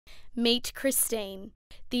Meet Christine.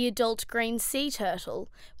 The adult green sea turtle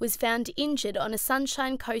was found injured on a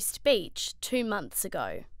Sunshine Coast beach 2 months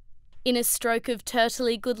ago. In a stroke of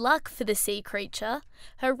turtly good luck for the sea creature,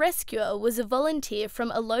 her rescuer was a volunteer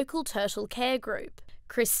from a local turtle care group.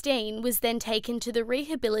 Christine was then taken to the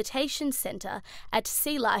rehabilitation centre at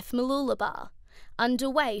Sea Life Mooloolaba,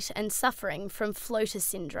 underweight and suffering from floater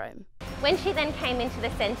syndrome. When she then came into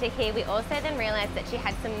the centre here, we also then realised that she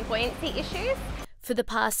had some buoyancy issues. For the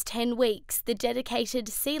past 10 weeks, the dedicated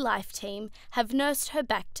Sea Life team have nursed her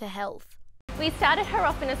back to health. We started her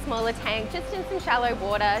off in a smaller tank, just in some shallow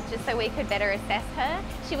water, just so we could better assess her.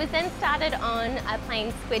 She was then started on a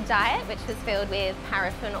plain squid diet, which was filled with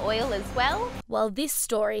paraffin oil as well. While this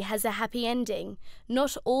story has a happy ending,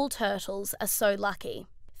 not all turtles are so lucky.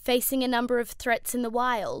 Facing a number of threats in the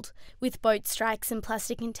wild, with boat strikes and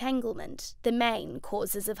plastic entanglement, the main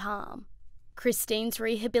causes of harm. Christine's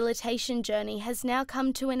rehabilitation journey has now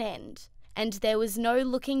come to an end, and there was no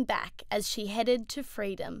looking back as she headed to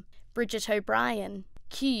freedom. Brigitte O'Brien,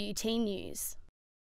 QUT News.